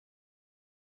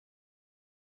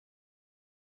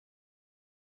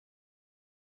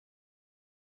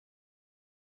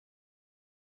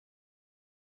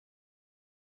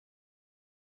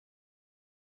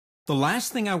The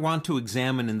last thing I want to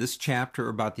examine in this chapter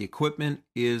about the equipment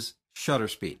is shutter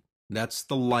speed. That's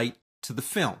the light to the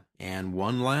film. And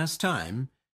one last time,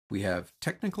 we have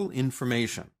technical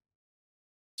information.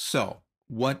 So,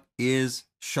 what is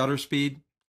shutter speed?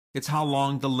 It's how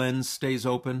long the lens stays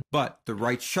open, but the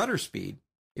right shutter speed,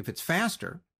 if it's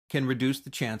faster, can reduce the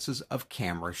chances of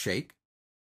camera shake.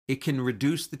 It can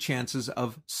reduce the chances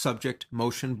of subject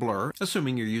motion blur,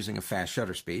 assuming you're using a fast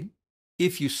shutter speed.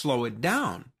 If you slow it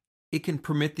down, it can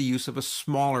permit the use of a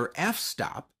smaller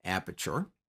f-stop aperture.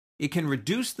 It can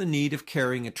reduce the need of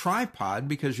carrying a tripod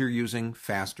because you're using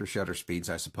faster shutter speeds,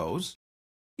 I suppose.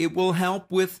 It will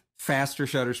help with faster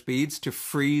shutter speeds to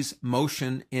freeze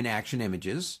motion in action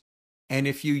images. And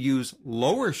if you use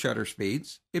lower shutter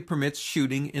speeds, it permits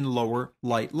shooting in lower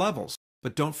light levels.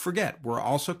 But don't forget, we're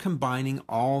also combining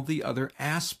all the other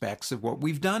aspects of what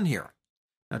we've done here.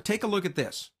 Now take a look at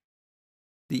this.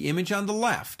 The image on the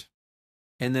left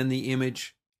and then the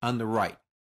image on the right.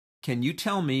 Can you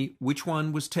tell me which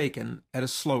one was taken at a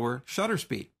slower shutter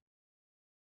speed?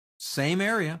 Same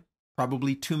area,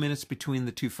 probably 2 minutes between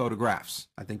the two photographs.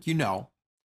 I think you know.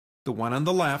 The one on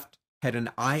the left had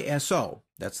an ISO,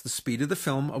 that's the speed of the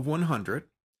film, of 100.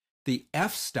 The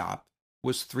f-stop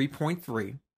was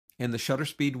 3.3, and the shutter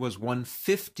speed was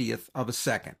 1/50th of a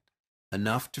second,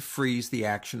 enough to freeze the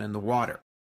action in the water.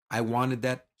 I wanted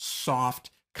that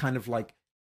soft, kind of like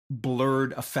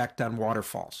blurred effect on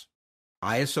waterfalls.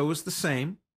 ISO is the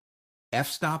same.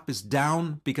 F-stop is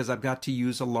down because I've got to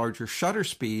use a larger shutter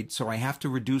speed, so I have to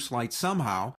reduce light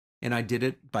somehow, and I did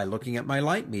it by looking at my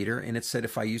light meter, and it said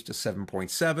if I used a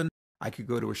 7.7, I could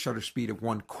go to a shutter speed of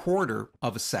 1/4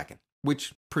 of a second,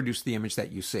 which produced the image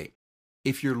that you see.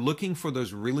 If you're looking for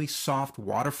those really soft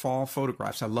waterfall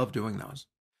photographs, I love doing those.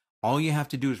 All you have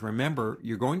to do is remember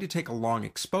you're going to take a long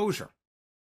exposure.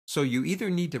 So you either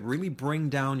need to really bring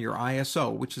down your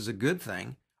ISO, which is a good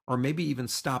thing, or maybe even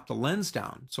stop the lens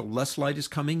down so less light is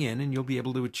coming in and you'll be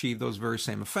able to achieve those very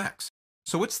same effects.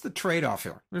 So what's the trade-off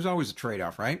here? There's always a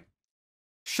trade-off, right?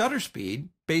 Shutter speed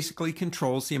basically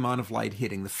controls the amount of light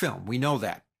hitting the film. We know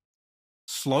that.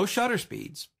 Slow shutter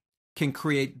speeds can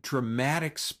create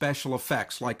dramatic special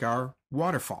effects like our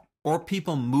waterfall, or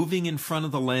people moving in front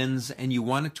of the lens and you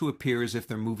want it to appear as if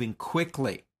they're moving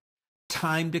quickly.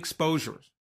 Timed exposures.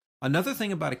 Another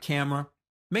thing about a camera,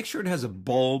 make sure it has a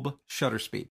bulb shutter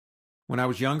speed. When I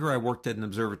was younger, I worked at an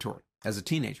observatory, as a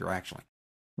teenager actually.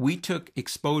 We took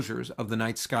exposures of the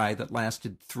night sky that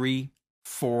lasted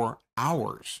 3-4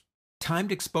 hours.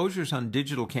 Timed exposures on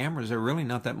digital cameras are really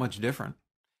not that much different,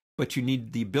 but you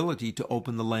need the ability to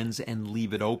open the lens and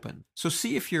leave it open. So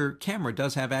see if your camera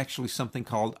does have actually something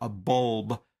called a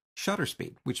bulb shutter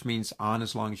speed, which means on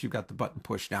as long as you've got the button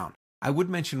pushed down. I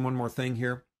would mention one more thing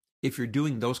here. If you're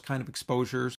doing those kind of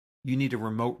exposures, you need a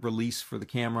remote release for the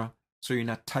camera, so you're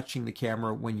not touching the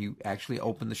camera when you actually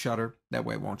open the shutter. That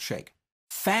way it won't shake.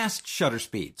 Fast shutter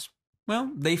speeds,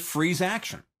 well, they freeze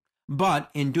action. But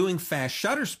in doing fast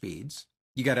shutter speeds,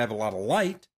 you got to have a lot of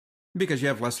light because you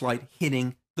have less light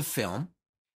hitting the film,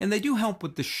 and they do help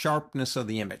with the sharpness of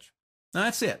the image. Now,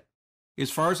 that's it. As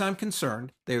far as I'm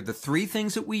concerned, they're the three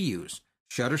things that we use: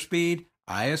 shutter speed,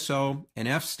 ISO, and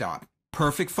f-stop.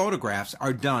 Perfect photographs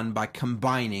are done by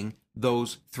combining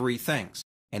those three things.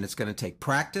 And it's going to take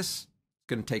practice. It's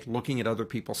going to take looking at other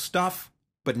people's stuff.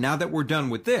 But now that we're done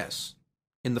with this,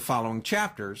 in the following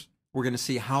chapters, we're going to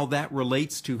see how that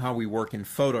relates to how we work in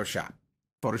Photoshop.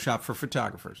 Photoshop for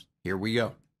photographers. Here we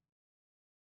go.